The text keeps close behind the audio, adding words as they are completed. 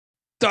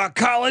The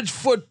college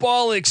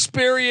football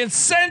experience,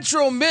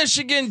 Central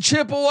Michigan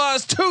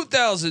Chippewas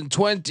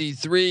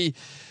 2023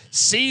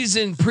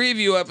 season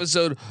preview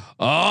episode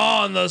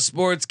on the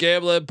Sports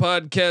Gambling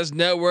Podcast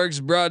Networks,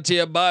 brought to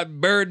you by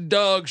Bird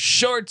Dog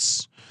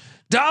Shorts.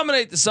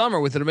 Dominate the summer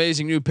with an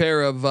amazing new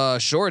pair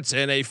of shorts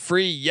and a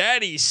free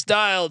Yeti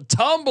style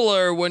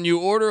tumbler when you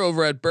order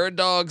over at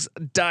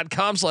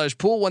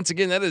birddogs.com/pool. Once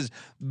again, that is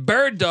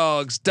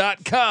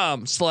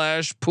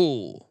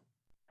birddogs.com/pool.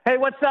 Hey,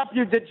 what's up,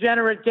 you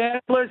degenerate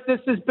gamblers? This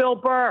is Bill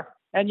Burr,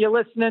 and you're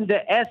listening to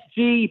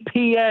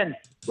SGPN.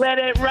 Let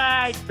it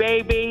ride,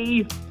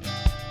 baby.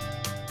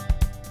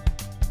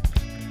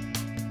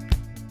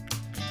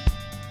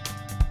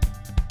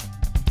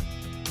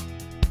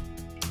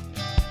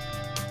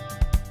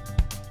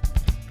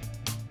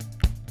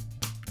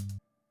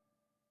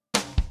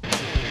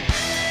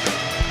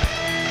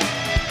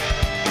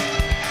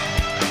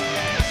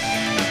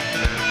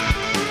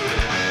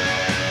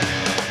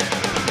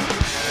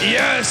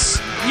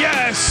 Yes,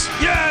 yes,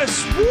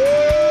 yes. Woo!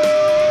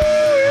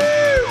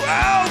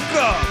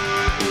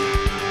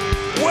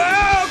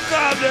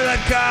 Welcome to the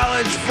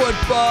college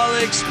football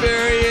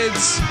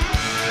experience.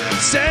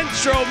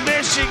 Central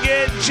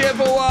Michigan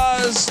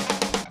Chippewas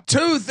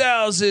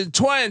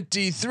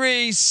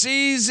 2023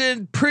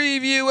 season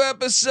preview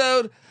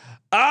episode.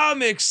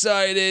 I'm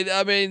excited.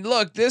 I mean,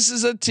 look, this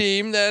is a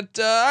team that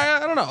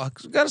I don't know,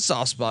 got a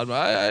soft spot.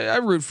 I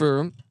root for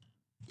them.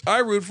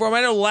 I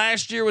know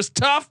last year was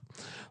tough.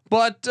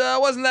 But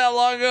wasn't that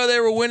long ago they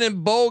were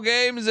winning bowl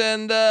games,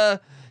 and the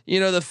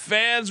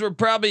fans were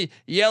probably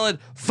yelling,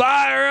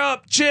 "Fire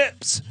up,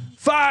 Chips!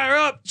 Fire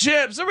up,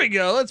 Chips!" There we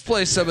go. Let's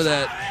play some of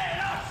that.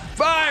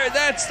 Fire.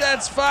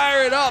 That's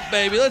fire it up,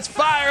 baby. Let's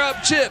fire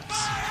up, Chips.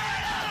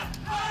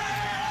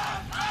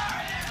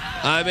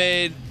 I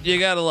mean, you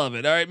gotta love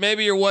it. All right,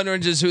 maybe you're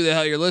wondering just who the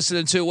hell you're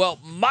listening to. Well,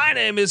 my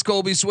name is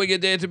Colby Swinging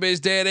Database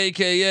Dan,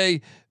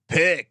 aka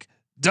Pick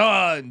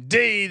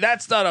Dundee.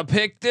 That's not a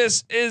pick.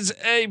 This is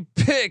a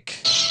pick.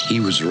 He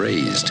was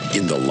raised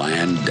in the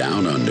land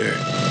down under,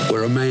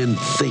 where a man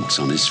thinks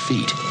on his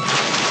feet,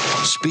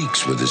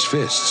 speaks with his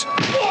fists,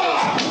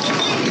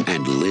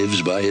 and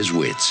lives by his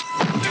wits.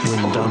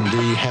 When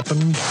Dundee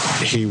happened,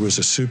 he was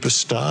a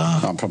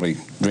superstar. I'm probably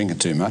drinking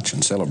too much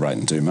and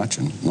celebrating too much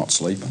and not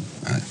sleeping.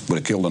 Would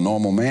have killed a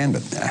normal man,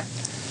 but no,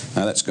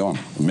 that's gone.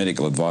 The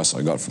medical advice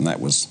I got from that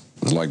was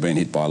like being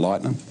hit by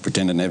lightning.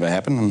 Pretend it never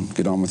happened and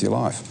get on with your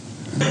life.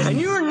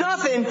 And you're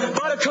nothing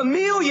but a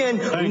chameleon,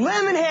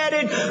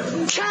 lemon-headed,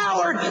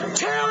 coward,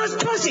 terrorist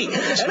pussy.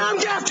 And I'm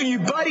after you,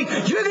 buddy.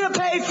 You're going to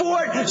pay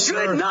for it.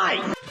 Good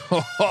night.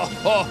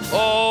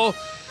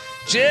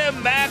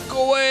 Jim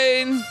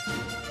McElwain.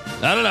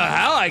 I don't know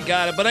how I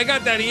got it, but I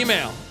got that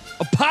email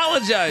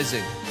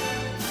apologizing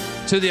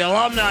to the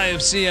alumni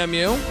of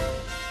CMU,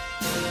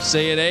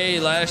 saying, hey,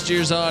 last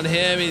year's on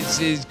him.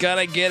 He's got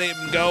to get him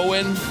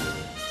going.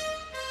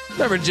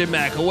 Remember Jim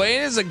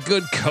McElwain is a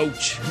good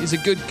coach. He's a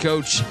good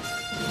coach.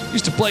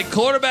 Used to play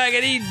quarterback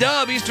at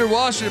E-Dub, Eastern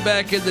Washington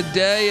back in the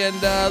day.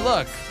 And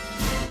look,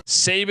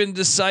 Saban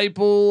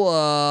disciple.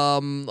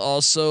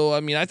 Also, I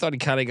mean, I thought he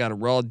kind of got a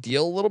raw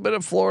deal a little bit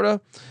at Florida.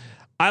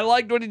 I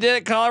liked what he did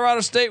at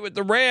Colorado State with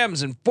the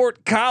Rams and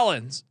Fort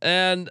Collins.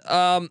 And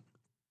I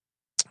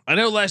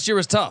know last year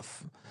was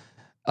tough.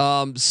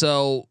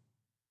 So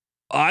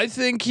I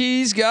think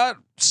he's got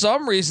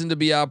some reason to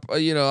be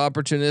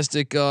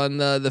opportunistic on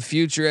the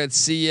future at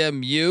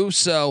CMU.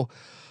 So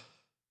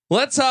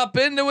let's hop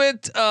into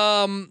it.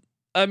 I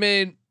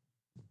mean,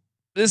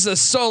 this is a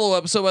solo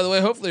episode, by the way.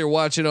 Hopefully you're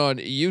watching on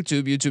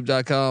YouTube,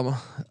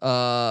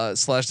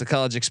 youtube.com/the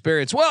college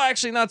experience. Well,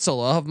 actually not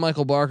solo. I'll have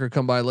Michael Barker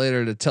come by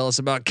later to tell us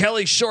about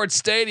Kelly Short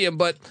Stadium.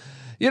 But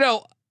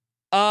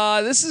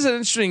this is an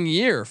interesting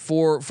year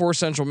for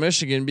Central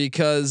Michigan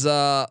because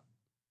I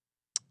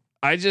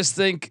just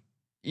think,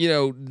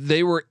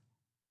 they were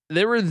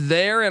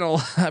there, and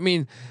I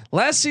mean,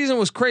 last season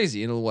was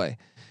crazy in a way.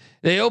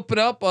 They opened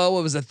up what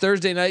was a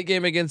Thursday night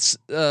game against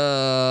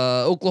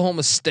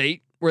Oklahoma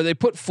State, where they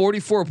put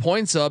 44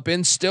 points up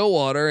in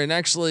Stillwater, and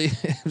actually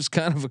it was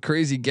kind of a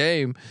crazy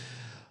game.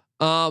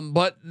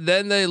 But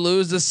then they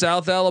lose to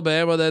South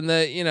Alabama. Then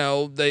they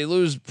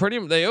lose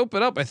they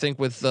open up, I think,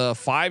 with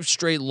 5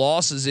 straight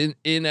losses in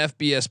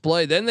FBS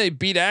play. Then they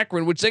beat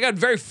Akron, which they got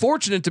very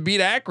fortunate to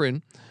beat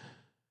Akron.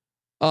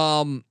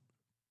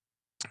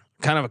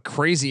 Kind of a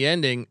crazy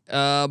ending.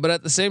 But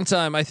at the same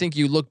time, I think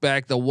you look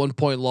back, the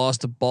 1-point loss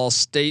to Ball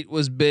State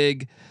was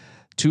big,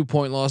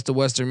 2-point loss to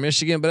Western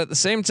Michigan. But at the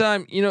same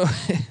time,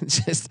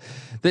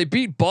 they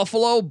beat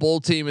Buffalo, bowl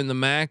team in the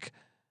MAC.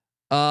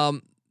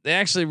 They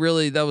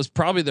actually that was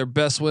probably their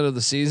best win of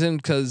the season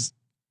because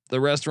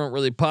the rest weren't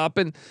really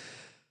popping.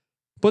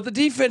 But the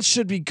defense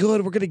should be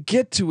good. We're going to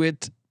get to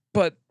it.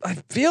 But I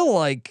feel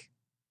like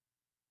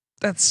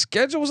that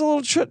schedule was a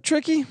little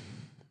tricky.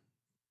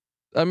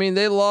 I mean,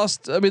 they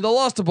lost. I mean, the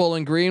loss to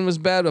Bowling Green was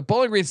bad, but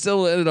Bowling Green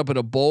still ended up in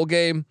a bowl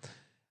game.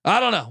 I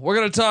don't know. We're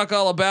going to talk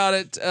all about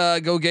it.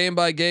 Go game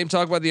by game.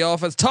 Talk about the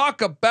offense.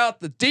 Talk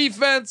about the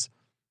defense.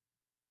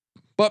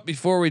 But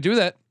before we do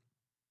that,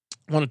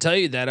 want to tell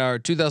you that our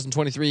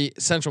 2023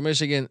 Central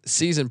Michigan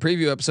season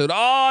preview episode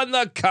on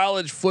the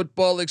college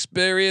football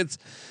experience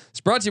is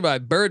brought to you by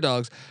Bird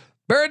Dogs.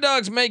 Bird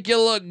Dogs make you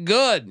look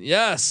good.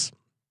 Yes.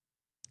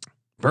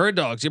 Bird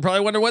Dogs. You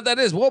probably wonder what that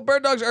is. Well,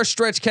 Bird Dogs are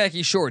stretch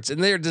khaki shorts,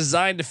 and they are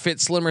designed to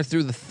fit slimmer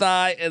through the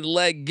thigh and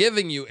leg,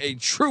 giving you a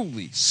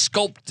truly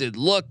sculpted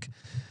look.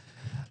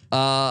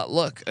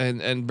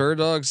 And Bird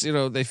Dogs,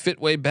 they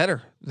fit way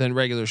better than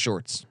regular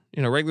shorts.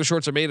 Regular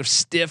shorts are made of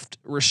stiff,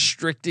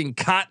 restricting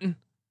cotton.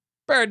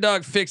 Bird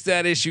Dog fixed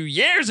that issue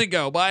years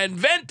ago by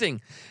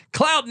inventing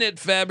cloud knit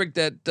fabric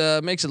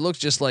that makes it look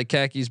just like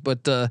khakis,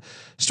 but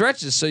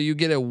stretches so you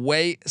get a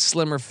way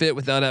slimmer fit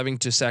without having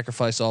to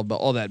sacrifice all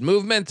that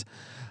movement.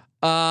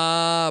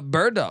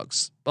 Bird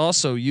Dogs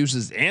also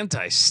uses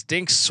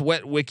anti-stink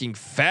sweat wicking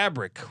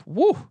fabric.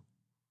 Woo!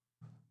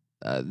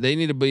 They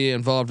need to be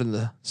involved in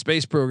the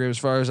space program as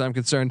far as I'm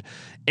concerned.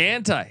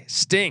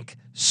 Anti-stink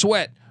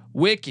sweat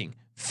wicking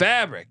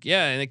fabric.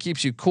 Yeah, and it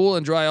keeps you cool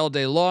and dry all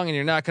day long, and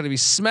you're not going to be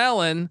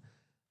smelling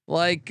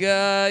like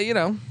I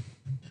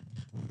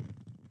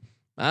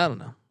don't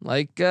know,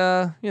 like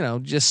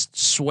just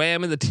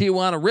swam in the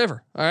Tijuana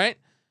River. All right.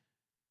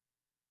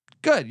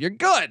 Good. You're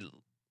good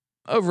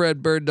over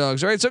at Bird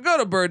Dogs. All right. So go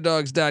to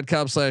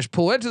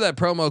birddogs.com/pool. Enter that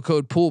promo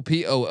code POOL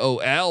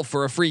POOL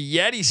for a free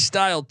Yeti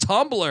style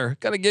tumbler.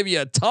 Gonna give you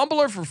a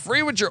tumbler for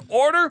free with your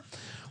order.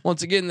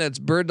 Once again, that's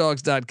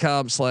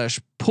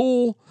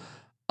birddogs.com/pool.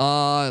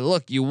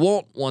 Look, you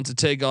won't want to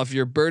take off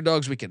your Bird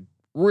Dogs. We can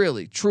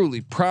really, truly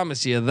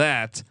promise you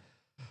that.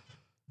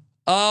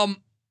 All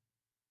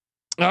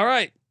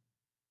right.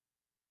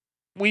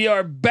 We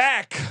are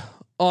back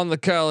on the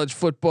college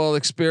football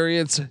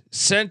experience.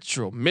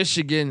 Central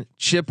Michigan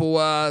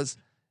Chippewas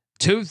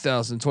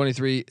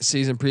 2023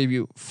 season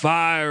preview.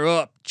 Fire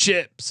up,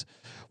 Chips.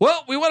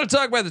 Well, we want to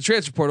talk about the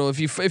transfer portal. If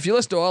you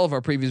listen to all of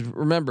our previews,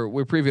 remember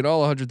we're previewing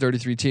all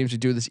 133 teams. We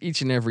do this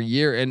each and every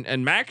year. And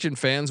Maction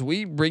fans,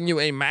 we bring you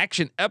a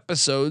Maction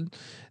episode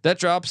that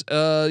drops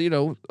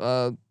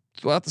throughout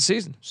the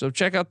season. So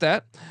check out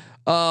that.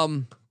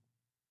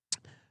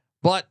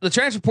 But the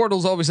transfer portal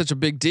is always such a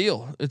big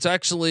deal. It's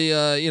actually,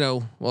 at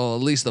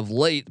least of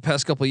late, the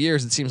past couple of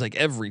years, it seems like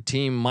every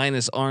team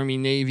minus Army,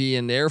 Navy,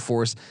 and Air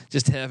Force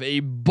just have a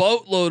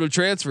boatload of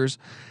transfers.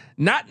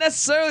 Not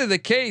necessarily the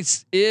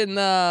case in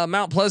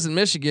Mount Pleasant,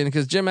 Michigan,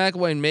 because Jim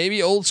McElwain may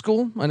be old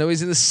school. I know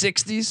he's in the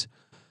 60s,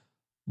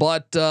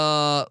 but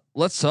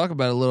let's talk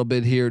about it a little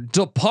bit here.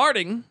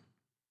 Departing.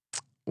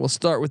 We'll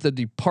start with the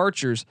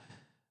departures.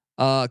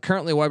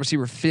 Currently, wide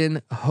receiver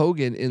Finn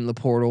Hogan in the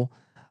portal.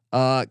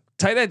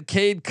 Tight end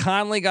Cade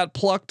Conley got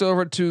plucked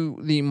over to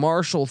the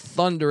Marshall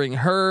Thundering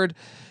Herd.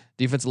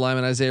 Defensive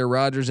lineman Isaiah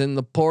Rogers in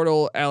the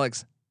portal.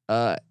 Alex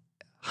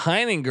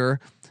Heininger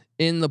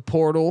in the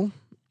portal.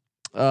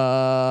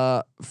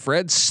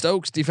 Fred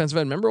Stokes, defensive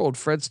end. Remember old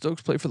Fred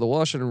Stokes played for the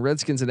Washington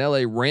Redskins and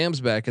LA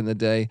Rams back in the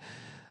day.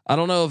 I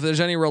don't know if there's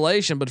any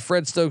relation, but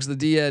Fred Stokes, the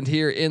D end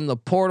here in the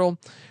portal.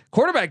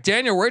 Quarterback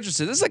Daniel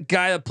Richardson. This is a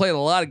guy that played a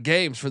lot of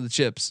games for the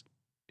Chips.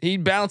 He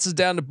bounces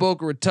down to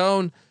Boca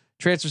Raton.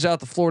 Transfers out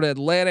to Florida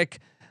Atlantic.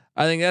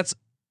 I think that's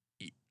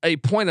a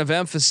point of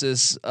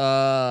emphasis.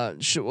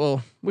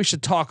 We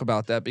should talk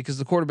about that because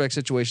the quarterback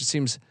situation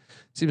seems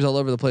all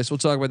over the place. We'll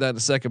talk about that in a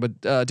second.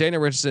 But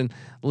Daniel Richardson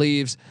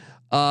leaves.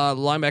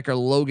 Linebacker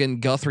Logan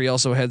Guthrie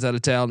also heads out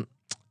of town,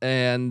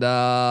 and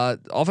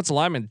offensive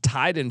lineman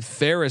Tyden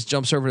Ferris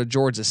jumps over to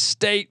Georgia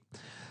State.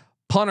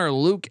 Punter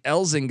Luke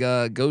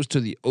Elzinga goes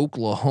to the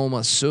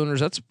Oklahoma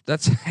Sooners.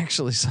 That's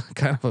actually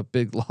kind of a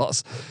big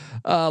loss.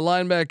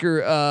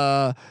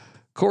 Linebacker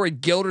Corey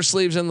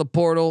Gildersleeve's in the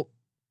portal,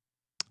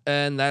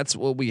 and that's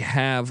what we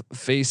have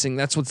facing.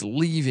 That's what's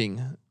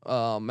leaving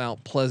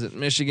Mount Pleasant,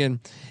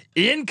 Michigan.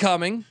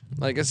 Incoming,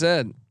 like I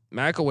said,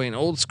 McElwain,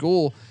 old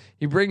school.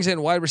 He brings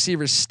in wide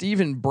receiver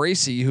Stephen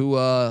Bracey, who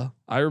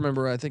I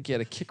remember. I think he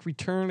had a kick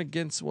return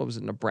against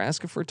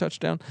Nebraska for a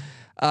touchdown.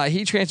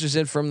 He transfers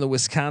in from the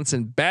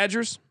Wisconsin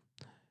Badgers,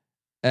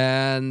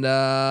 and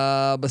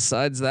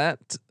besides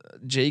that,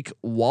 Jake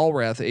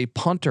Walrath, a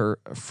punter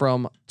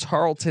from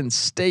Tarleton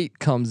State,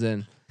 comes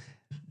in.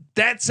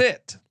 That's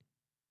it.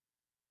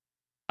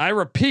 I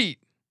repeat,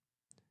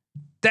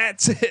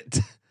 that's it.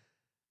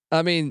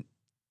 I mean,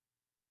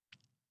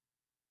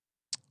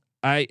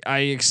 I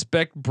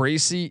expect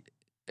Bracey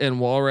and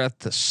Walrath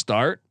to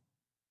start,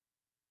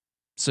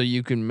 so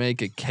you can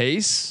make a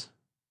case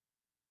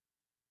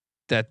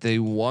that they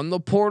won the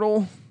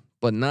portal,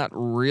 but not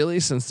really,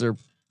 since their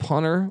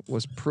punter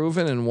was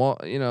proven. And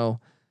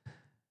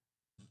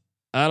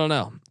I don't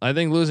know. I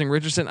think losing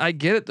Richardson, I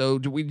get it though.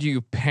 Do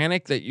you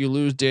panic that you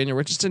lose Daniel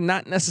Richardson?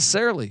 Not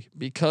necessarily,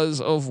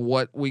 because of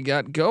what we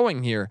got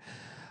going here.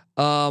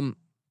 Let's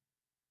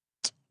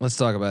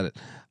talk about it.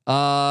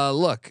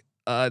 Look,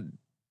 I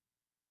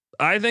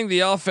think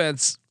the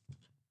offense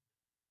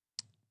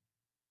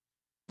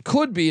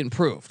could be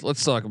improved.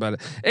 Let's talk about it.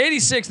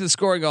 86th in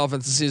scoring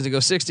offense this season to go,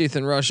 60th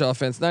in rush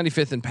offense,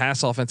 95th in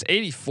pass offense,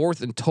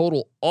 84th in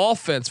total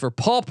offense for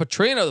Paul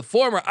Petrino, the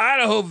former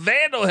Idaho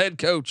Vandal head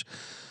coach.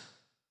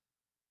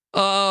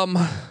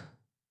 Well,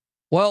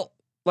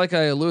 like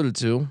I alluded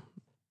to,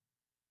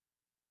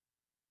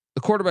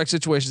 the quarterback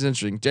situation is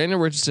interesting. Daniel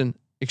Richardson,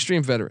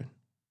 extreme veteran,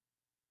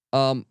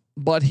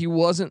 but he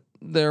wasn't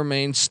their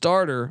main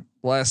starter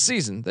last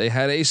season. They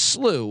had a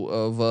slew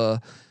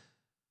of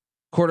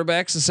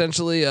quarterbacks.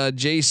 Essentially,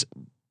 Jace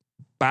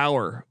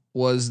Bauer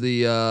was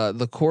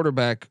the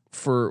quarterback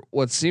for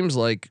what seems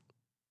like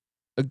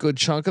a good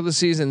chunk of the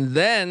season.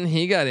 Then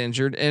he got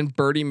injured, and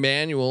Bertie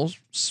Manuel,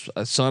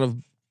 son of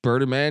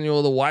Bert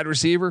Emanuel, the wide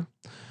receiver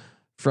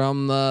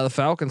from the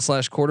Falcons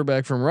 /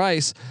 quarterback from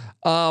Rice.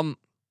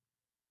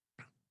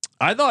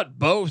 I thought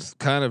both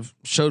kind of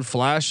showed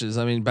flashes.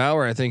 I mean,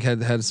 Bauer, I think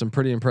had some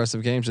pretty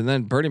impressive games, and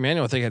then Bertie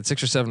Manuel, I think, had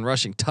 6 or 7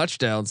 rushing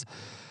touchdowns.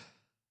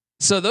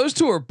 So those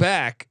two are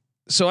back.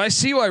 So I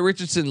see why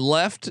Richardson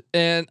left,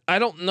 and I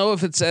don't know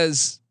if it's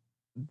as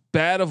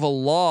bad of a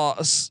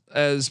loss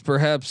as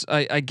perhaps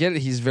I get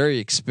it. He's very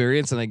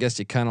experienced, and I guess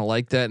you kind of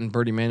like that. And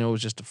Bertie Manuel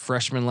was just a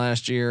freshman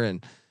last year,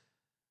 and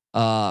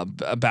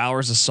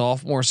Bauer's a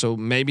sophomore, so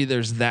maybe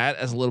there's that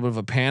as a little bit of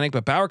a panic.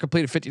 But Bauer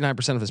completed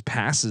 59% of his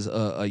passes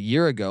a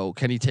year ago.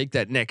 Can he take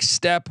that next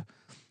step?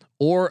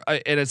 Or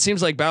and it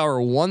seems like Bauer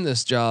won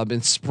this job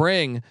in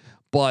spring,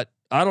 but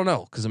I don't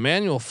know, because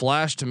Emmanuel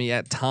flashed to me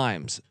at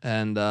times,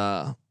 and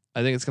I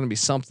think it's going to be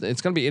something.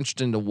 It's going to be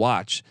interesting to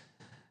watch.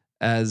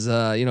 As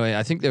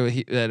I think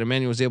that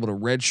Emmanuel was able to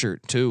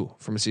redshirt too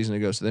from a season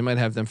ago, so they might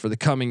have them for the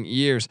coming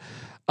years.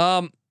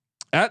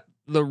 At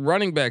the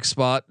running back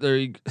spot,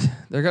 they're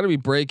going to be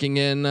breaking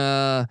in.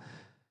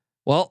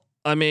 Well,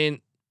 I mean,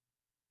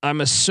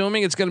 I'm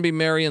assuming it's going to be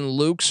Marion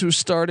Lukes who's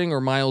starting, or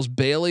Miles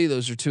Bailey.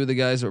 Those are two of the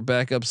guys that were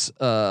backups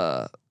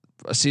a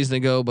season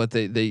ago, but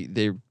they're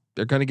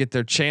going to get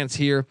their chance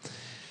here.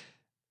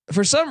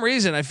 For some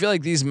reason, I feel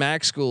like these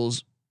MAC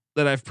schools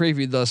that I've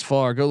previewed thus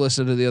far, go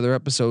listen to the other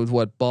episodes.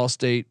 Ball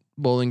State,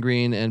 Bowling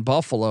Green, and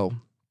Buffalo.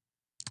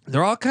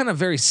 They're all kind of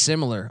very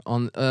similar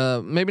on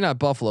maybe not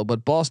Buffalo,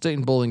 but Ball State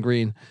and Bowling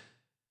Green.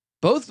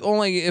 Both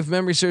only, if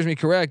memory serves me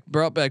correct,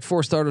 brought back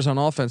 4 starters on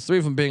offense, 3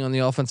 of them being on the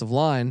offensive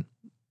line.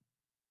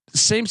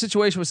 Same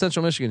situation with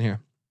Central Michigan here.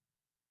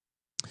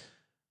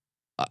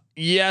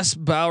 Yes,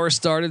 Bauer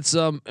started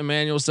some,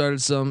 Emmanuel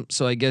started some,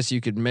 so I guess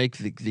you could make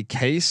the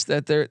case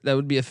that that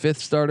would be a 5th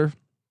starter.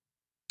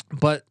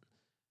 But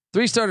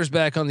 3 starters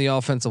back on the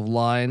offensive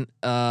line,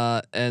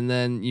 and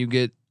then you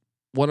get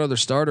one other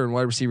starter and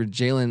wide receiver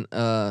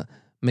Jalen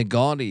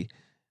McGaudy.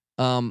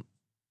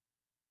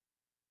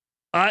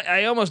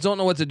 I almost don't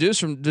know what to deduce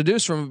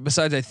from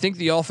besides I think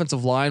the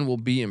offensive line will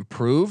be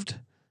improved.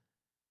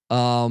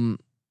 I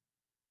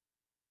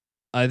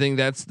think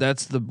that's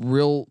the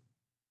real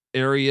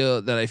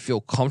area that I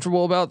feel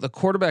comfortable about. The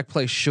quarterback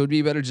play should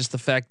be better, just the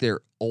fact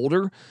they're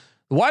older.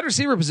 The wide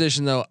receiver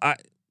position though,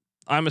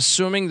 I'm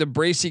assuming the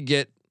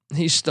Bracey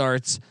he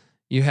starts.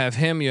 You have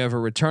him. You have a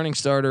returning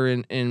starter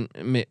in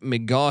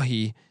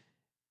McGaughey,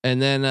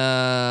 and then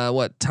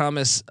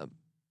Thomas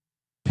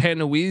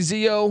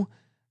Panuizio,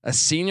 a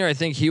senior. I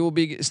think he will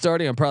be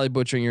starting. I'm probably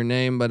butchering your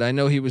name, but I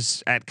know he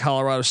was at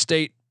Colorado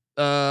State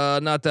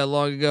not that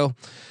long ago.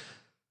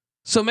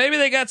 So maybe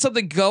they got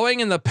something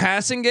going in the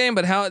passing game,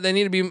 but how they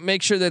need to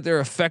make sure that they're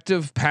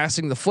effective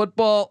passing the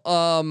football.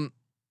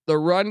 The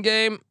run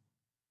game,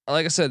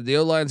 like I said, the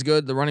O-line's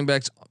good. The running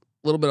back's a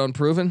little bit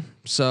unproven.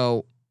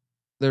 So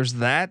there's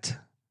that.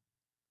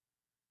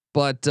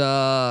 But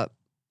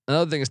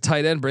another thing is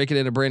tight end, breaking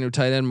in a brand new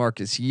tight end,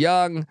 Marcus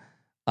Young.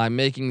 I'm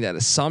making that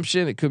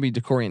assumption. It could be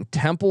DeCorian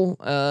Temple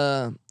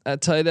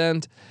at tight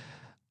end.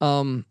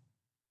 Do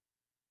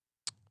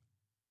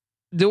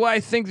I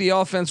think the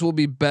offense will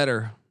be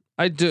better?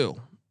 I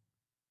do,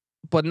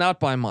 but not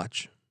by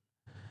much.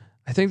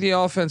 I think the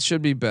offense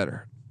should be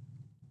better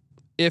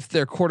if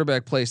their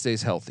quarterback play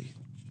stays healthy.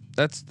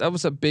 That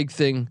was a big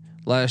thing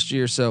last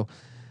year. So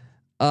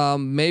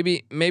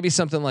maybe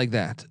something like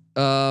that.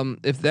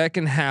 If that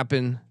can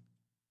happen,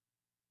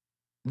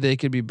 they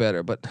could be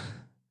better, but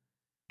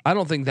I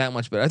don't think that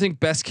much better. I think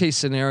best case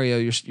scenario,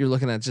 you're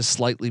looking at just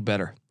slightly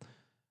better.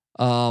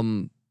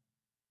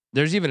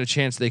 There's even a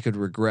chance they could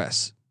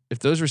regress. If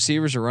those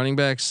receivers or running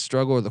backs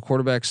struggle, or the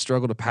quarterbacks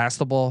struggle to pass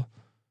the ball,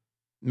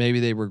 maybe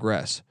they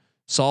regress.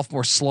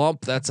 Sophomore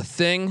slump, that's a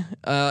thing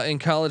in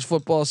college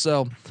football.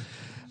 So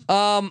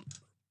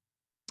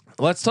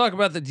let's talk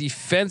about the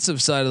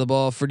defensive side of the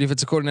ball for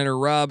defensive coordinator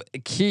Rob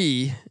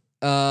Key.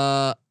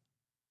 Or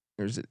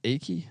is it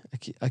Aki?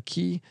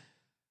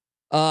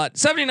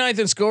 79th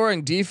in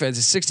scoring defense,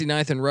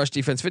 69th in rush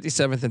defense,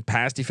 57th in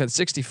pass defense,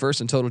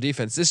 61st in total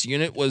defense. This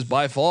unit was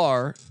by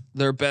far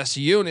their best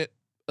unit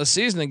a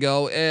season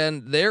ago,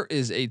 and there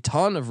is a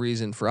ton of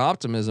reason for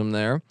optimism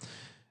there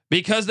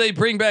because they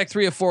bring back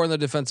 3 of 4 on the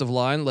defensive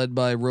line, led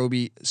by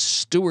Roby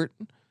Stewart.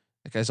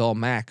 That guy's all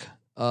MAC.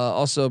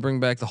 Also bring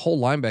back the whole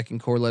linebacking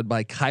core, led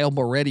by Kyle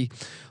Moretti.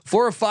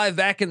 4 of 5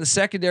 back in the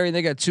secondary, and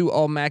they got 2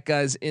 all MAC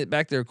guys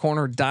back there,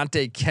 corner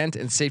Dante Kent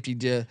and safety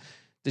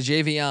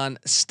DeJavion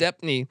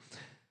Stepney.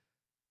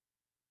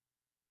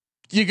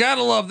 You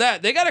gotta love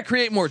that. They gotta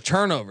create more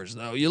turnovers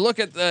though. You look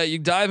at you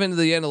dive into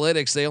the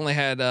analytics. They only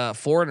had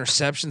 4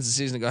 interceptions a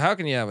season ago. How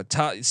can you have a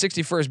top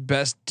 61st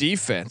best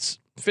defense,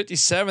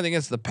 57th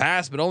against the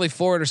pass, but only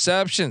 4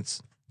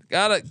 interceptions.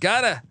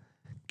 Gotta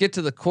get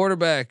to the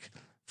quarterback,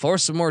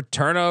 force some more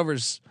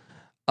turnovers.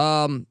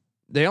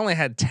 They only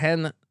had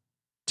 10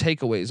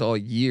 takeaways all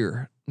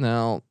year.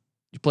 Now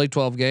you play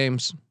 12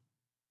 games.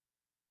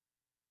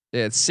 They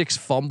had 6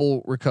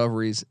 fumble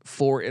recoveries,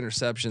 4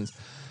 interceptions.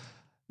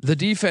 The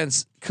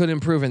defense could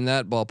improve in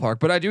that ballpark,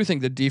 but I do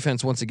think the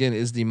defense once again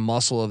is the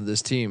muscle of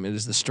this team. It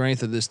is the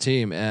strength of this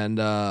team, and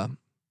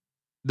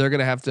they're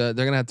gonna have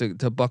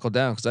to buckle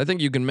down, because I think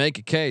you can make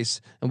a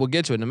case, and we'll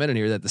get to it in a minute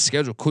here, that the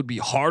schedule could be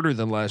harder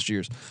than last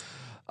year's.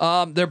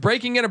 They're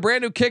breaking in a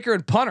brand new kicker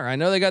and punter. I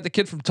know they got the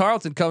kid from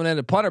Tarleton coming in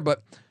at punter,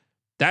 but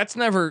that's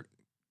never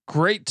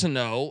great to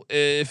know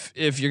if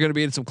you're going to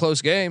be in some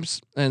close games.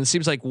 And it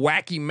seems like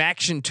wacky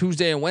Maction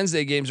Tuesday and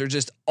Wednesday games are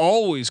just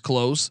always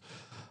close.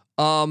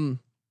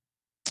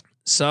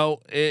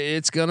 So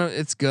it's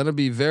gonna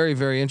be very,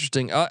 very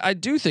interesting. I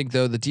do think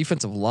though the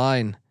defensive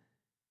line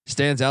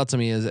stands out to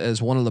me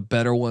as one of the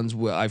better ones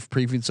I've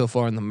previewed so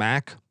far in the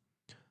MAC.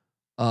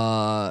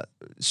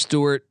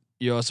 Stewart,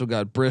 you also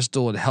got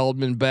Bristol and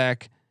Heldman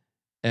back,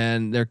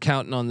 and they're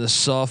counting on the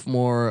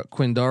sophomore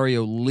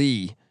Quindario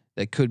Lee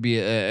that could be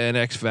an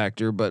X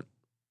factor. But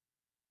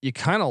you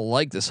kind of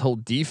like this whole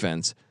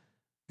defense.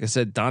 Like I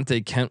said, Dante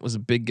Kent was a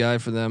big guy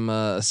for them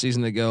a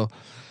season ago.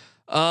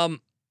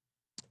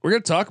 We're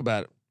going to talk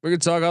about it. We're going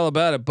to talk all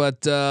about it.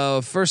 But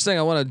first thing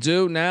I want to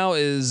do now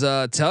is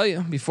tell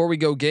you, before we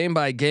go game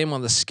by game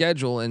on the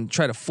schedule and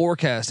try to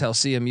forecast how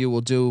CMU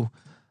will do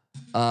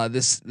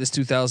this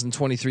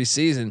 2023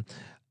 season.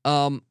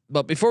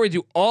 But before we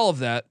do all of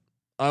that,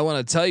 I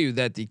want to tell you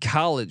that the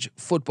college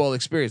football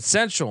experience,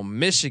 Central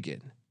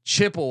Michigan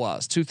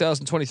Chippewas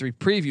 2023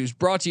 previews,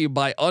 brought to you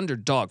by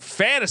Underdog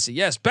Fantasy.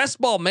 Yes, Best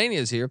Ball Mania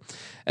is here,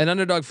 and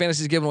Underdog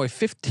Fantasy is giving away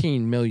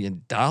 $15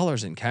 million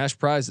in cash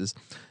prizes.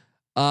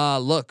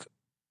 Look,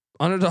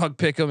 Underdog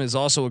Pick'em is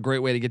also a great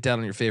way to get down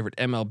on your favorite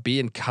MLB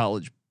and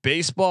college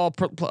baseball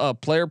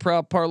player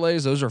prop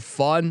parlays. Those are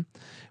fun.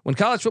 When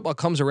college football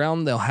comes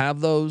around, they'll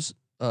have those.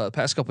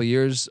 Past couple of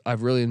years,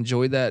 I've really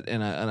enjoyed that,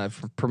 and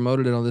I've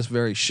promoted it on this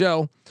very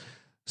show.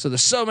 So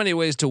there's so many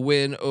ways to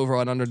win over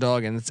on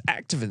Underdog, and it's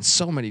active in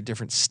so many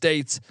different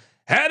states.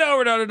 Head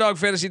over to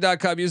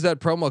UnderdogFantasy.com. Use that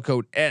promo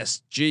code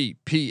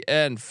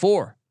SGPN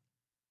for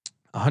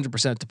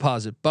 100%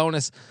 deposit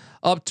bonus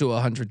up to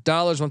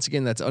 $100. Once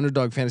again, that's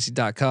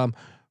UnderdogFantasy.com.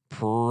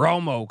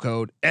 Promo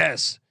code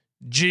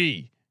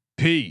SGPN.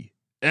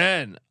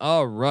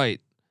 All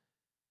right.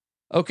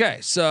 Okay,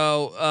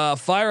 so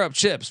fire up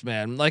Chips,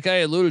 man. Like I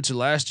alluded to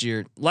last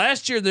year.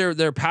 Last year,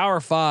 their Power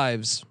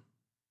Fives.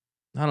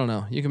 I don't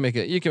know. You can make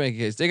a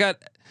case. They had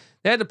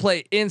to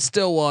play in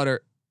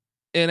Stillwater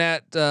and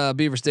at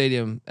Beaver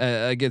Stadium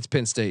against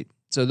Penn State.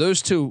 So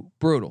those two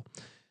brutal.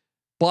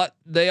 But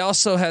they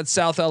also had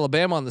South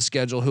Alabama on the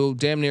schedule, who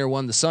damn near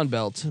won the Sun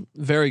Belt.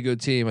 Very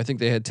good team. I think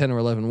they had 10 or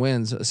 11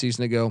 wins a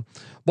season ago.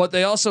 But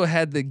they also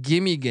had the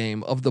gimme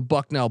game of the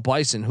Bucknell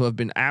Bison, who have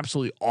been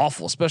absolutely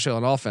awful, especially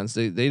on offense.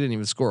 They didn't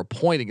even score a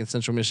point against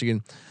Central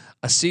Michigan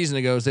a season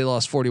ago, as they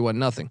lost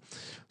 41-0.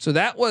 So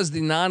that was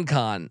the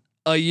non-con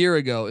a year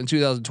ago in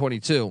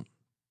 2022.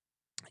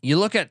 You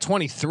look at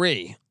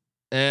 23,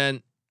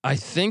 and I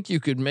think you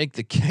could make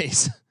the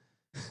case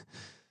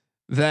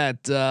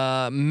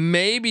that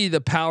maybe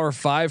the Power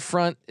 5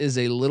 front is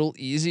a little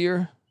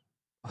easier.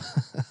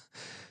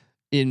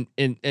 I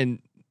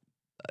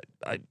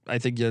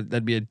think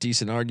that'd be a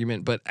decent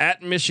argument, but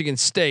at Michigan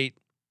State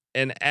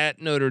and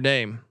at Notre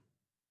Dame,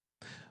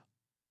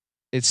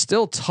 it's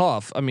still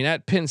tough. I mean,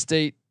 at Penn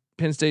State's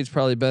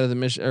probably better than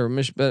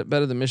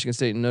better than Michigan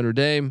State and Notre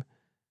Dame.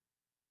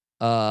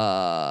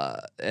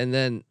 And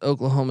then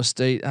Oklahoma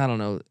State, I don't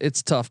know.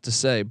 It's tough to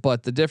say,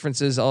 but the difference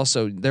is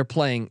also they're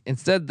playing.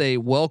 Instead, they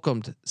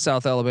welcomed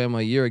South Alabama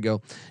a year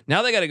ago.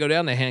 Now they got to go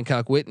down to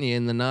Hancock Whitney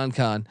in the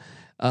non-con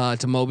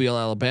to Mobile,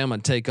 Alabama,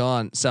 and take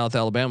on South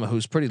Alabama,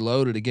 who's pretty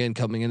loaded again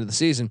coming into the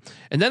season.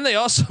 And then they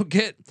also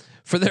get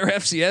for their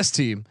FCS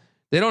team.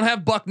 They don't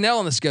have Bucknell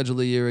on the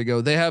schedule a year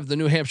ago. They have the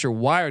New Hampshire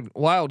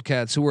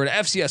Wildcats, who were an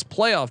FCS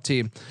playoff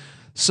team.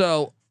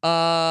 So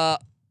I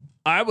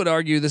would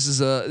argue this is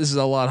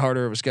a lot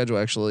harder of a schedule,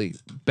 actually.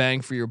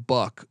 Bang for your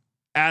buck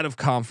out of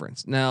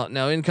conference. Now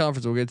in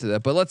conference we'll get to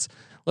that, but let's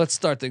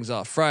start things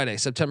off. Friday,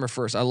 September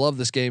 1st. I love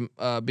this game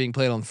being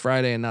played on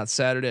Friday and not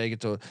Saturday. I get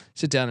to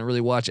sit down and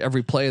really watch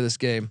every play of this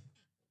game,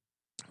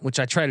 which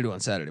I try to do on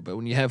Saturday. But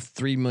when you have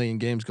 3 million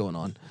games going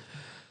on,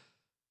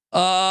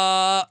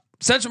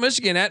 Central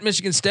Michigan at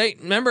Michigan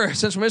State. Remember,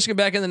 Central Michigan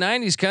back in the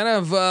 90s kind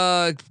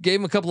of gave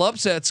them a couple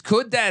upsets.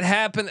 Could that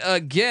happen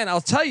again?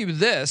 I'll tell you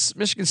this: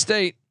 Michigan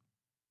State.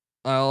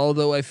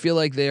 Although I feel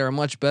like they are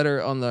much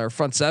better on their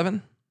front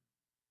seven,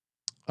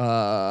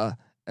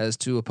 as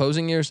to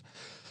opposing years.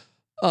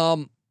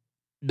 Peyton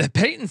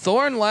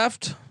Thorne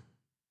left.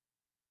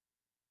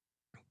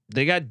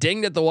 They got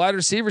dinged at the wide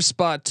receiver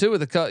spot too,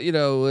 with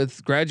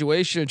with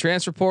graduation and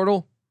transfer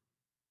portal.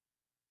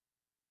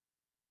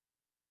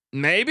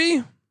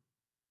 Maybe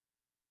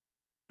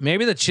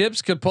the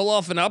Chips could pull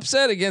off an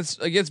upset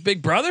against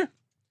Big Brother.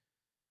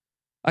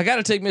 I got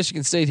to take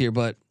Michigan State here,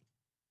 but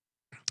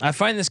I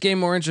find this game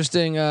more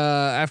interesting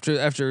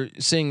after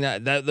seeing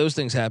that those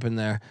things happen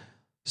there.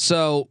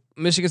 So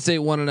Michigan State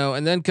 1-0,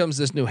 and then comes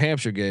this New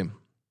Hampshire game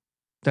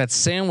that's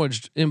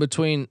sandwiched in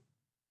between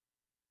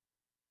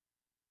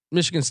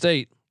Michigan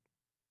State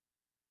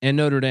and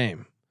Notre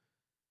Dame.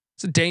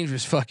 It's a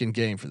dangerous fucking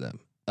game for them.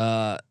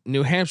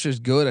 New Hampshire's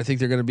good. I think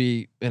they're going to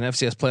be an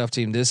FCS playoff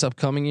team this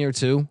upcoming year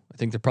too. I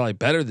think they're probably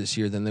better this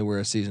year than they were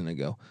a season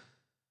ago.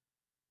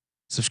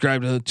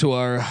 Subscribe to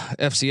our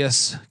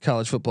FCS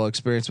college football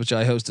experience, which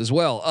I host as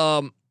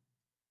well.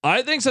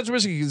 I think Central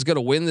Michigan is going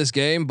to win this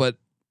game, but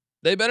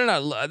they better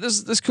not.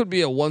 This could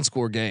be a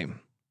 1-score game.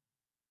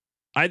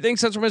 I think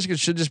Central Michigan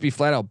should just be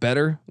flat out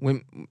better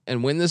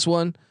win this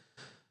one,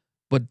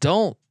 but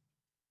don't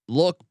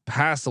look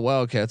past the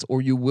Wildcats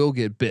or you will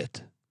get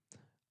bit.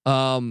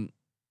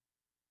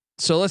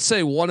 So let's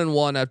say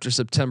 1-1 after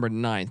September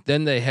 9th.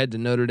 Then they head to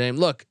Notre Dame.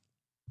 Look,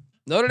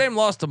 Notre Dame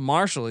lost to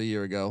Marshall a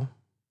year ago.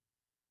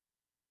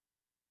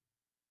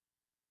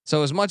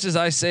 So as much as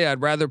I say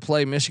I'd rather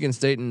play Michigan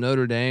State and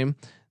Notre Dame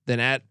than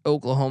at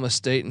Oklahoma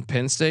State and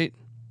Penn State,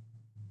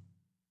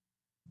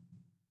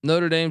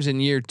 Notre Dame's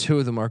in year 2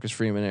 of the Marcus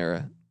Freeman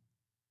era.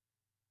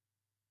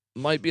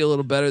 Might be a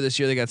little better this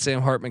year. They got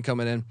Sam Hartman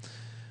coming in,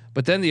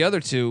 but then the other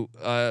two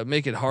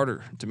make it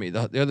harder to me.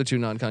 The other two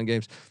non-con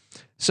games.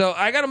 So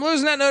I got them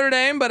losing at Notre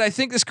Dame, but I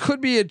think this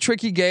could be a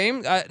tricky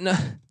game. No,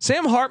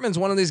 Sam Hartman's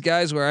one of these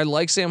guys where I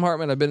like Sam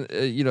Hartman. I've been,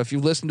 if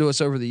you've listened to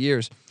us over the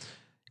years,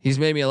 he's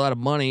made me a lot of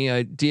money.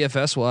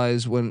 DFS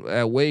wise, when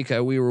at Wake,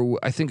 I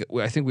think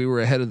we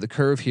were ahead of the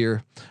curve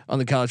here on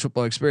the college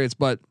football experience,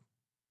 but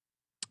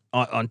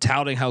on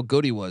touting how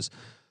good he was.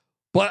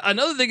 But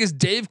another thing is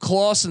Dave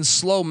Clawson's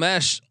slow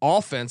mesh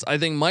offense, I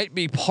think might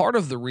be part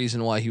of the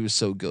reason why he was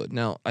so good.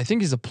 Now, I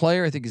think he's a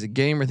player. I think he's a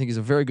gamer. I think he's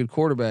a very good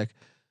quarterback,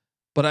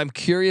 but I'm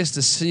curious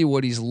to see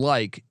what he's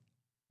like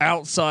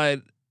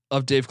outside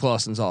of Dave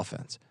Clawson's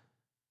offense.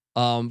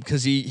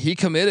 Cause he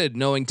committed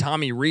knowing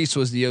Tommy Rees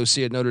was the OC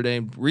at Notre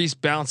Dame. Rees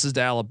bounces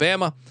to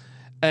Alabama.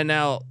 And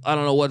now I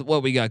don't know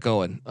what we got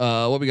going,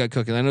 what we got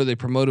cooking. I know they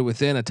promoted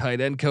within. A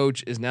tight end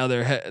coach is now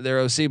their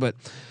OC, but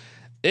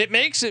it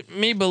makes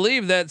me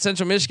believe that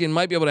Central Michigan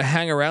might be able to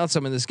hang around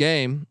some in this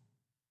game.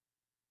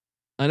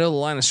 I know the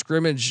line of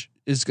scrimmage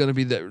is going to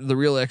be the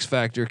real X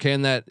factor.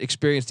 Can that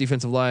experienced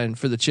defensive line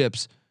for the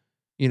Chips,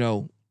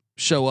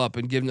 show up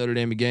and give Notre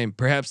Dame a game?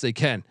 Perhaps they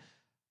can.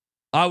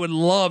 I would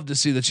love to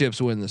see the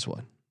Chips win this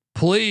one.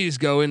 Please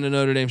go into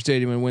Notre Dame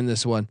Stadium and win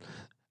this one.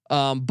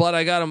 But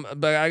I got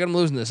them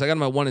losing this. I got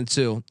them at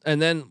 1-2, and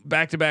then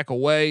back-to-back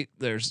away.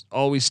 There's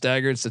always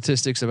staggered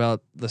statistics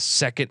about the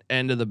second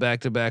end of the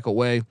back-to-back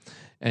away,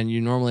 and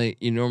you normally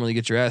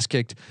get your ass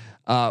kicked.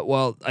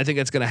 Well, I think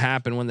that's going to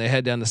happen when they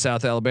head down to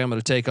South Alabama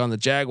to take on the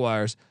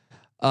Jaguars.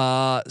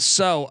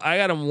 So I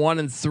got them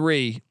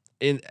 1-3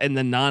 in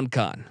the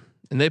non-con,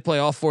 and they play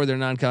all 4 of their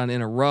non-con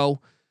in a row.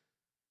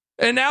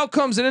 And now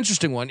comes an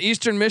interesting one.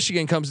 Eastern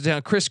Michigan comes to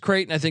town. Chris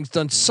Creighton, I think, has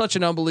done such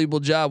an unbelievable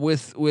job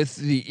with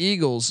the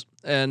Eagles,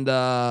 and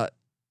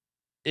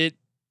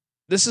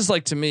this is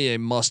like to me a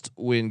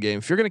must-win game.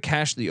 If you're going to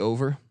cash the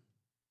over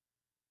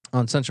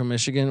on Central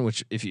Michigan,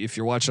 which if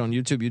you're watching on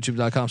YouTube,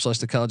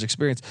 youtube.com/the college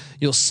experience,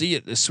 you'll see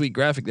it. This sweet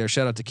graphic there.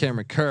 Shout out to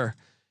Cameron Kerr.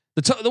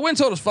 The win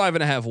total is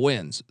 5.5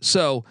 wins.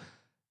 So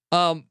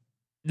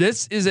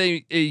this is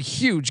a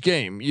huge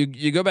game.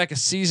 You go back a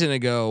season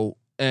ago,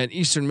 and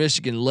Eastern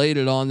Michigan laid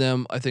it on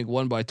them. I think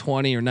won by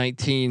 20 or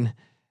 19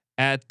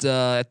 at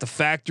the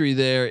factory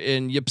there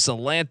in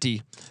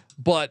Ypsilanti.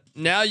 But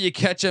now you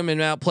catch them in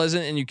Mount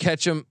Pleasant, and you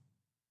catch them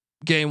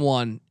game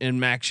 1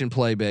 in action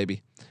play,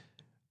 baby.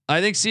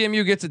 I think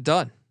CMU gets it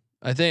done.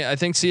 I think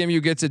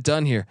CMU gets it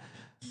done here.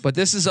 But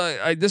this is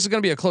going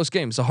to be a close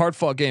game. It's a hard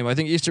fought game. I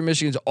think Eastern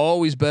Michigan's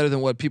always better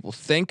than what people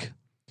think.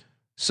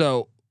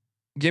 So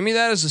give me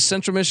that as a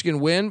Central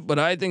Michigan win, but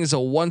I think it's a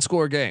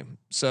 1-score game.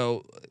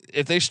 So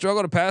if they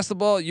struggle to pass the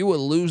ball, you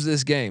will lose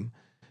this game.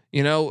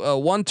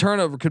 One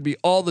turnover could be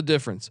all the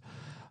difference.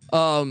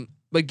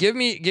 But give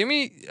me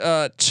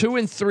 2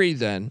 and 3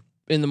 then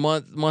in the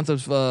month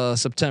of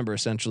September,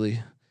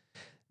 essentially.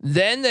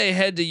 Then they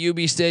head to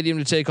UB Stadium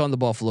to take on the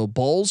Buffalo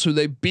Bulls, who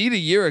they beat a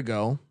year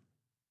ago.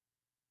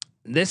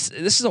 This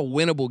is a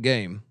winnable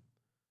game,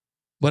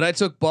 but I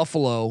took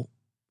Buffalo.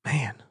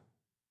 Man,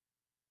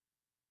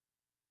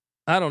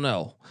 I don't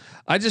know.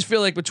 I just feel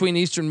like between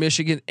Eastern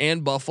Michigan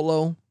and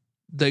Buffalo,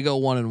 they go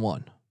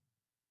 1-1.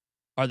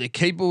 Are they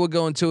capable of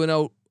going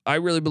 2-0? I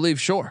really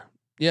believe, sure.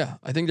 Yeah,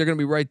 I think they're going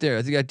to be right there.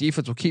 I think that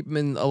defense will keep them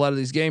in a lot of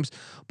these games.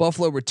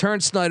 Buffalo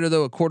returns Snyder,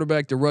 though, a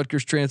quarterback, the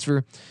Rutgers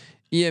transfer.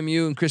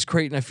 EMU and Chris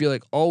Creighton, I feel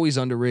like always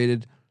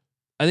underrated.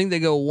 I think they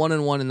go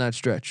 1-1 in that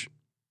stretch.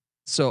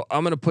 So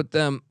I'm going to put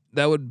them,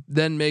 that would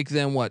then make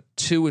them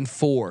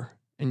 2-4.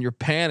 And you're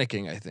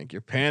panicking. I think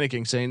you're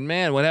panicking saying,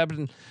 man, what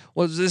happened?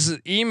 Was this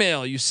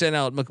email you sent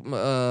out? What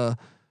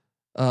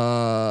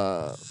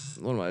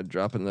am I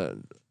dropping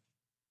the,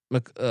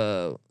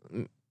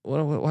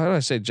 why did I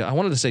say John? I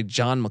wanted to say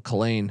John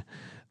McClain.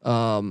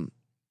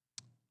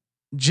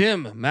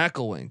 Jim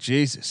McElwain.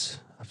 Jesus.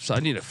 So I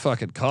need a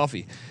fucking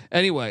coffee.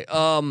 Anyway,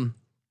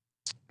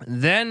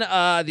 then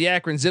the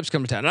Akron Zips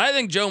come to town, and I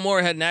think Joe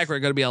Moorhead and Akron are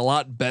going to be a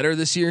lot better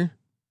this year.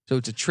 So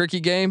it's a tricky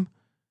game,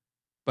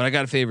 but I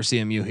got to favor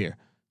CMU here.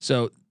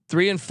 So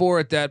 3-4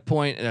 at that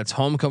point, and that's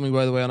homecoming,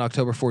 by the way, on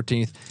October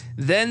 14th.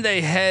 Then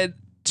they head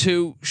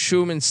to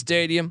Schumann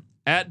Stadium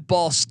at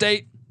Ball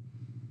State.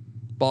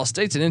 Ball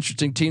State's an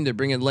interesting team. They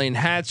bring in Lane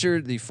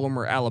Hatcher, the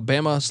former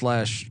Alabama /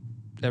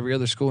 every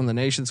other school in the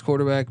nation's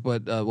quarterback,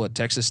 but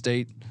Texas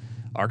State,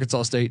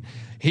 Arkansas State.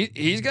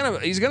 He's gonna.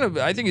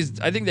 I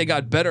think they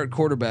got better at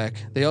quarterback.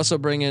 They also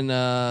bring in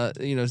so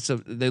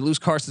they lose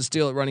Carson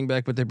Steele at running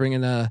back, but they bring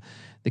in the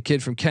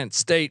kid from Kent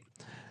State,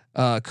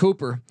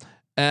 Cooper.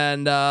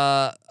 And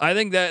I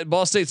think that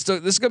Ball State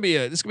still. This is gonna be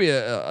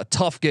a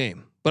tough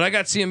game. But I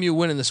got CMU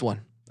winning this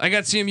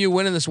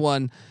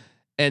one.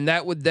 And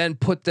that would then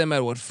put them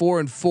at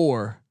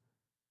 4-4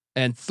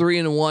 and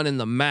 3-1 in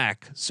the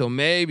MAC. So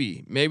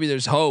maybe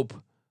there's hope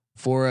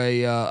for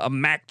a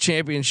MAC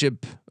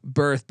championship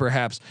berth,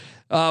 perhaps.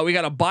 We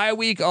got a bye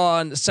week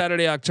on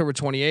Saturday, October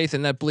 28th,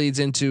 and that bleeds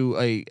into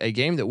a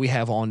game that we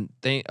have on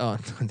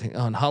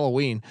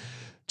Halloween,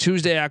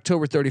 Tuesday,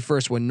 October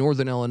 31st, when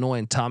Northern Illinois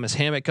and Thomas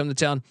Hammock come to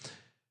town.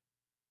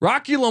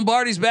 Rocky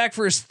Lombardi's back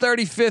for his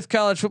 35th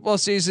college football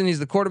season. He's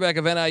the quarterback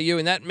of NIU,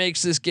 and that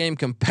makes this game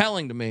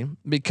compelling to me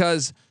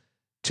because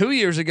 2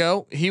 years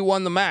ago he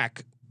won the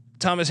MAC.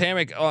 Thomas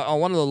Hammock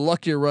on one of the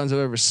luckier runs I've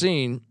ever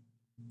seen.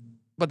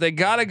 But they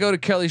got to go to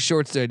Kelly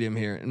Short Stadium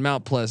here in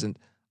Mount Pleasant.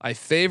 I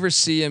favor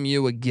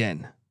CMU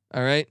again.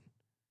 All right,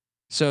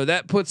 so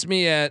that puts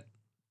me at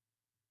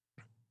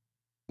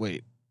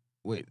wait.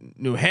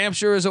 New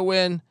Hampshire is a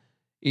win,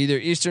 either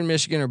Eastern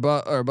Michigan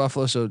or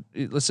Buffalo. So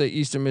let's say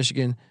Eastern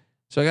Michigan.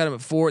 So I got him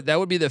at 4. That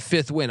would be the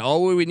 5th win.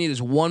 All we need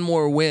is one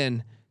more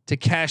win to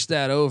cash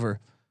that over.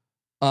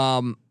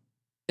 And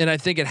I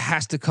think it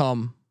has to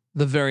come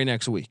the very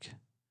next week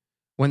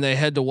when they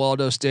head to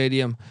Waldo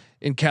Stadium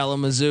in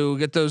Kalamazoo.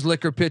 Get those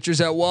liquor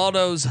pitchers at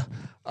Waldo's,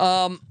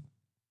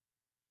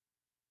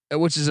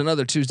 which is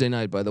another Tuesday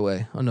night, by the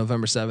way, on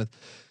November 7th.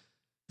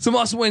 It's a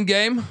must-win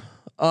game.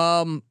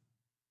 I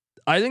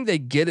think they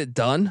get it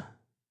done.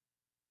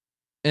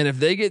 And if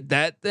they get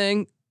that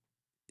thing,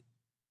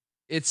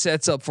 it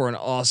sets up for an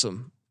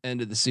awesome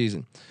end of the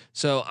season.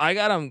 So I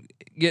got them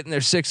getting their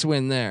 6th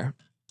win there.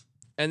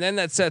 And then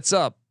that sets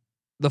up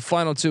the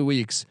final 2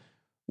 weeks,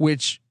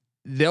 which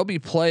they'll be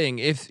playing.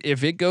 If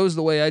it goes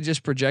the way I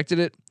just projected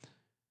it,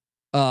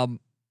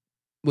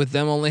 with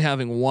them only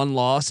having one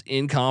loss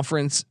in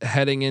conference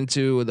heading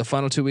into the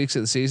final 2 weeks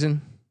of the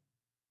season,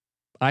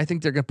 I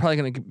think they're probably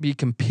going to be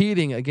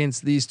competing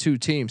against these two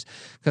teams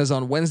because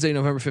on Wednesday,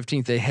 November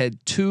 15th, they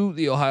head to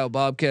the Ohio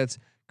Bobcats.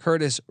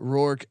 Curtis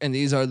Rourke, and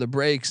these are the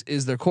breaks,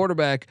 is their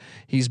quarterback.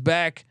 He's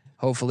back.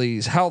 Hopefully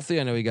he's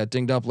healthy. I know he got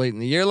dinged up late in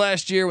the year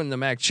last year when the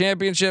MAC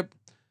championship.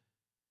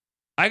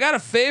 I got to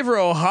favor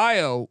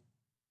Ohio,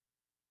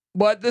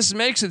 but this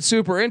makes it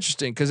super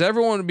interesting because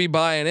everyone would be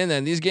buying in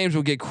then. These games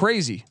will get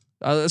crazy.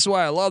 That's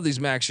why I love these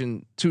MAC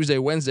Tuesday,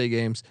 Wednesday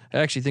games. I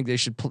actually think they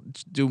should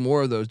do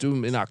more of those, do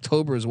them in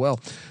October as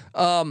well.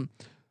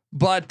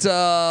 But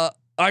I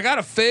got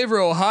to favor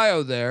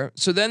Ohio there.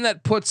 So then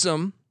that puts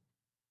them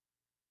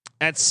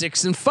at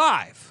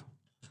 6-5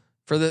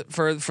 for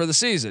the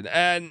season.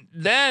 And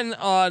then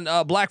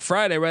on Black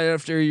Friday, right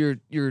after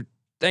your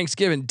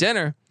Thanksgiving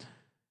dinner,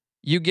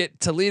 you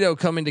get Toledo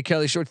coming to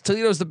Kelly Short.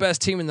 Toledo's the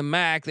best team in the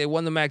MAC. They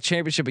won the MAC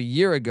championship a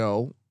year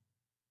ago.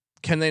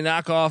 Can they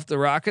knock off the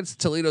Rockets?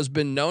 Toledo's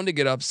been known to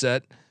get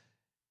upset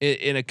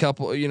in a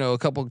couple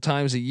of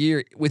times a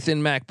year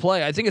within MAC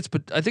play. I think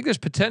there's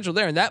potential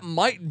there, and that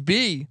might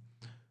be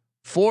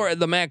for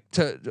the MAC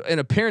an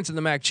appearance in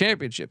the MAC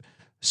championship.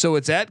 So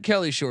it's at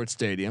Kelly Short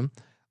Stadium.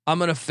 I'm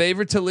going to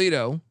favor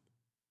Toledo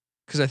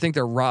because I think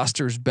their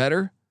roster's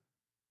better,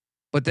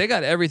 but they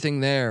got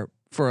everything there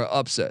for an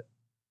upset.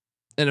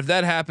 And if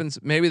that happens,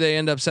 maybe they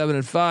end up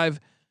 7-5.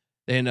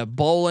 They end up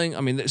bowling.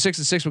 I mean,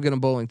 6-6 will get them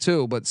bowling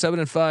too, but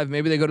 7-5,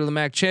 maybe they go to the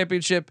MAC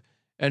championship,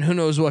 and who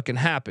knows what can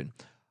happen.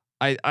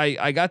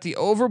 I got the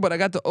over, but I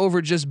got the over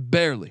just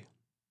barely.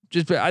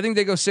 I think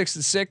they go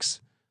 6-6.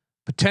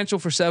 Potential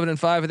for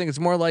 7-5. I think it's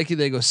more likely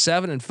they go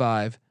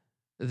 7-5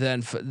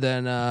 than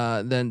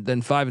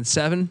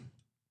 5-7.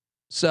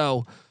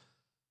 So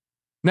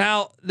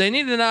now they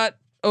need to not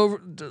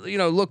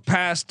look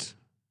past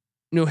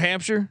New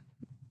Hampshire.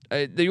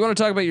 Do you want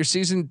to talk about your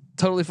season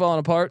totally falling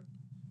apart?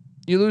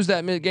 You lose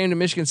that game to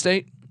Michigan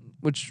State,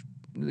 which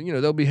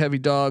they'll be heavy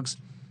dogs.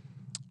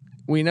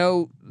 We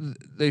know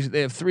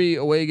they have 3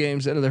 away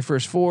games out of their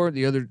first 4.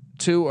 The other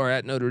 2 are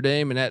at Notre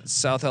Dame and at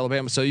South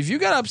Alabama. So if you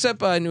got upset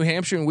by New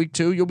Hampshire in week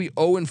 2, you'll be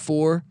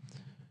 0-4.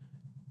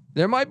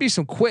 There might be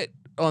some quit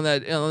on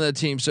that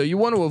team, so you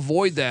want to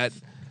avoid that.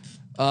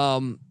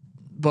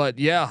 But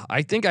yeah,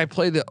 I think I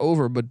play the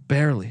over, but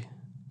barely.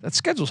 That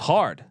schedule's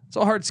hard. It's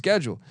a hard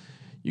schedule.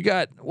 You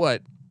got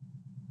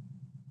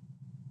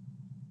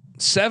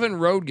 7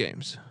 road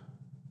games.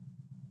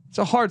 It's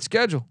a hard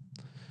schedule.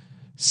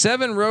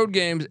 7 road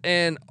games,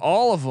 and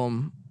all of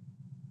them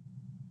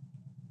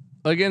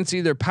against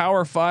either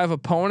Power 5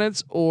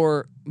 opponents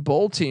or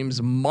bowl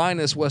teams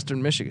minus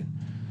Western Michigan.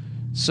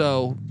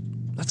 So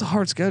that's a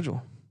hard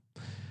schedule.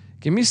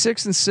 Give me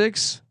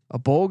 6-6, a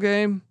bowl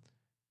game.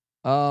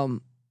 They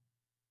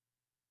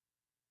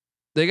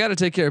got to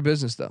take care of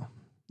business though.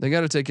 They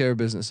got to take care of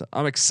business.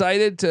 I'm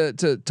excited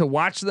to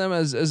watch them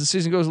as the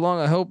season goes along.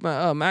 I hope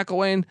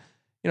McElwain,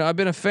 I've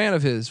been a fan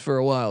of his for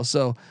a while,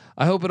 so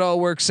I hope it all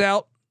works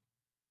out.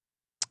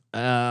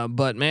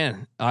 But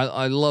man,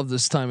 I love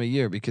this time of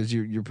year because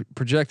you're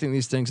projecting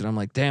these things, and I'm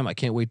like, damn, I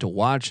can't wait to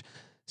watch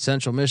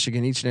Central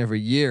Michigan each and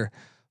every year.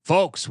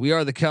 Folks, we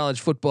are the College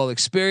Football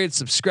Experience.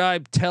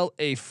 Subscribe, tell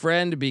a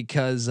friend,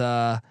 because we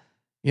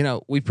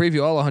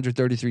preview all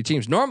 133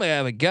 teams. Normally I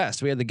have a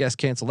guest. We had the guest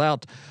canceled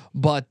out,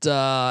 but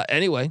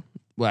anyway,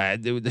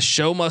 the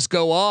show must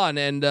go on,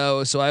 and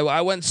so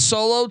I went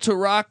solo to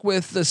rock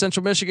with the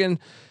Central Michigan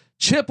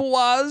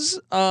Chippewas,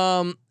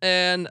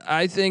 and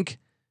I think,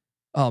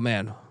 oh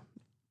man,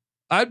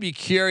 I'd be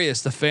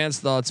curious the fans'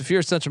 thoughts. If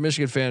you're a Central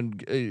Michigan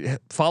fan,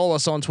 follow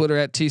us on Twitter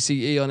at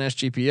TCE on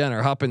SGPN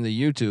or hop into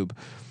YouTube.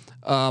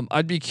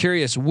 I'd be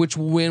curious, which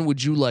win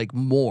would you like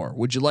more?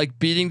 Would you like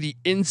beating the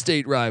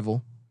in-state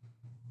rival,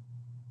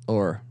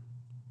 or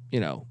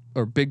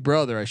big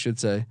brother, I should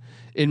say,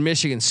 in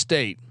Michigan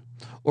State,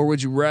 or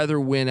would you rather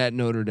win at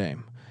Notre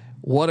Dame?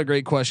 What a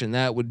great question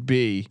that would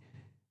be,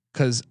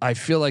 because I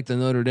feel like the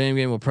Notre Dame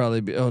game will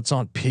probably be. Oh, it's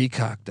on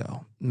Peacock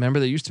though. Remember,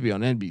 they used to be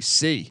on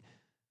NBC.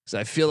 So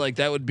I feel like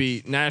that would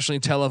be nationally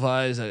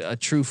televised, a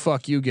true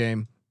fuck you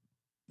game.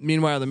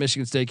 Meanwhile, the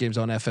Michigan State game's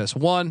on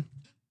FS1.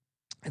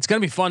 It's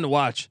gonna be fun to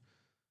watch.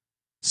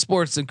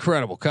 Sports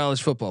incredible,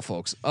 college football,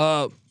 folks.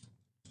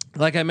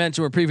 Like I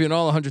mentioned, we're previewing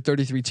all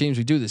 133 teams.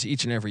 We do this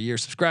each and every year.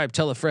 Subscribe,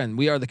 tell a friend.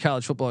 We are the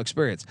College Football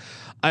Experience.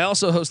 I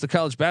also host the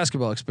College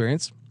Basketball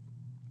Experience,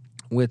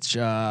 which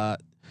when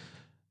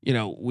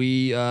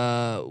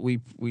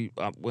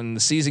the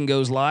season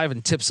goes live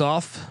and tips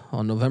off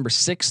on November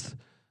 6th,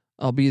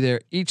 I'll be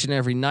there each and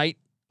every night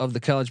of the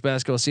college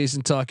basketball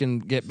season, talking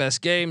get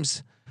best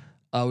games.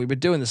 We've been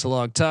doing this a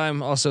long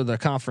time. Also, the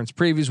conference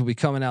previews will be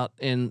coming out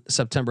in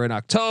September and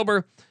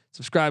October.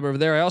 Subscribe over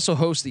there. I also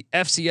host the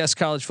FCS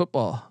College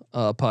Football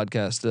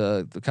podcast,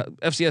 the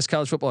FCS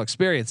College Football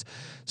Experience.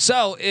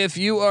 So if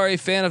you are a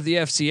fan of the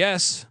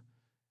FCS,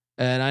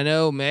 and I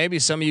know maybe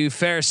some of you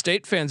Ferris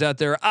State fans out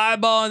there are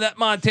eyeballing that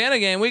Montana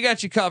game, we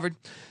got you covered.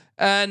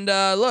 And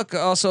look, I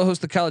also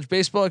host the College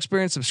Baseball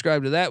Experience.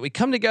 Subscribe to that. We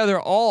come together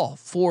all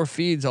 4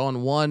 feeds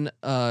on one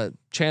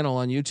channel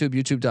on YouTube,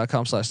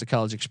 youtube.com/the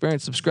College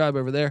Experience. Subscribe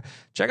over there.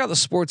 Check out the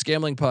Sports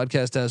Gambling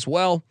Podcast as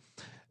well.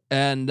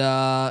 And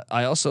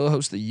I also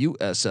host the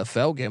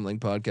USFL Gambling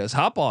Podcast.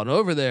 Hop on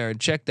over there and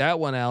check that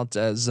one out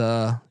as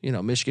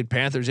Michigan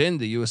Panthers in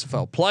the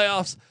USFL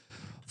playoffs.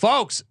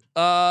 Folks,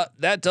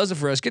 that does it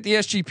for us. Get the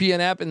SGPN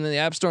app in the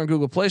App Store and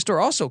Google Play Store.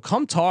 Also,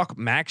 come talk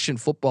Maction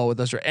football with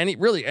us, or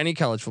any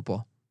college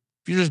football.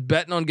 If you're just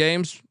betting on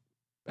games,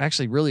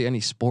 actually really any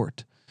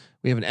sport.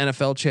 We have an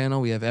NFL channel.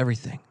 We have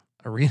everything.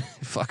 Arena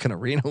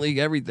League,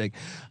 everything.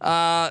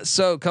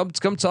 So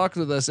come talk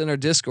with us in our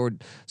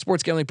Discord,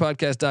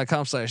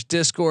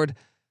 sportsgamblingpodcast.com/Discord.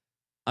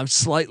 I'm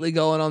slightly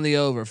going on the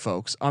over,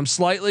 folks. I'm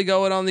slightly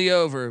going on the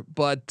over,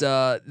 but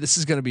this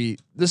is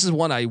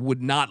one I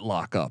would not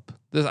lock up.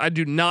 I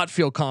do not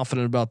feel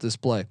confident about this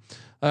play.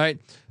 All right,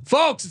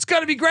 folks, it's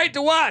going to be great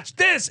to watch.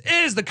 This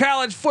is the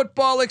College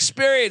Football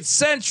Experience,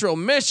 Central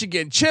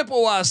Michigan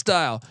Chippewa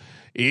style.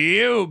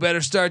 You better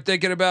start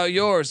thinking about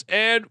yours,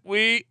 and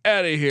we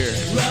out of here.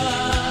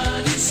 Run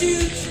and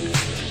shoot.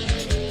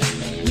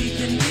 We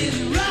can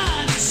really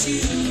run and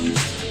shoot.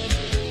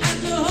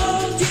 And the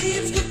whole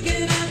team's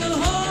looking, and the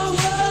whole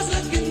world's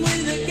looking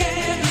with the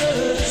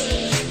cameras.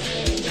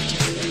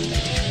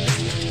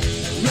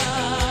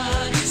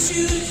 Run and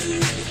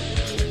shoot.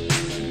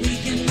 We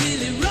can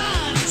really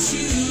run and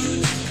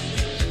shoot.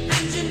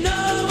 And you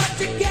know what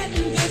you're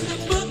getting, 'cause the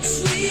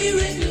books we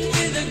written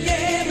with the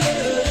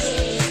cameras.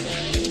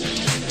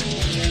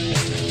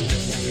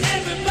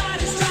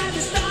 Everybody's trying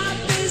to stop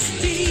this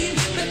team,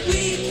 but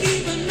we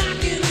keep on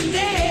knocking them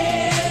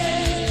dead.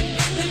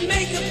 They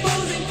make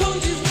opposing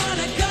coaches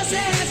wanna cuss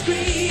and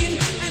scream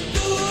and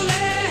pull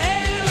their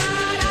hair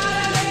right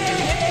out of their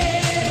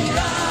head.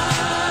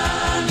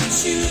 Run and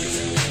shoot.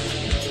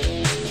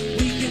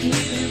 We can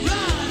really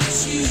run and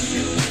shoot.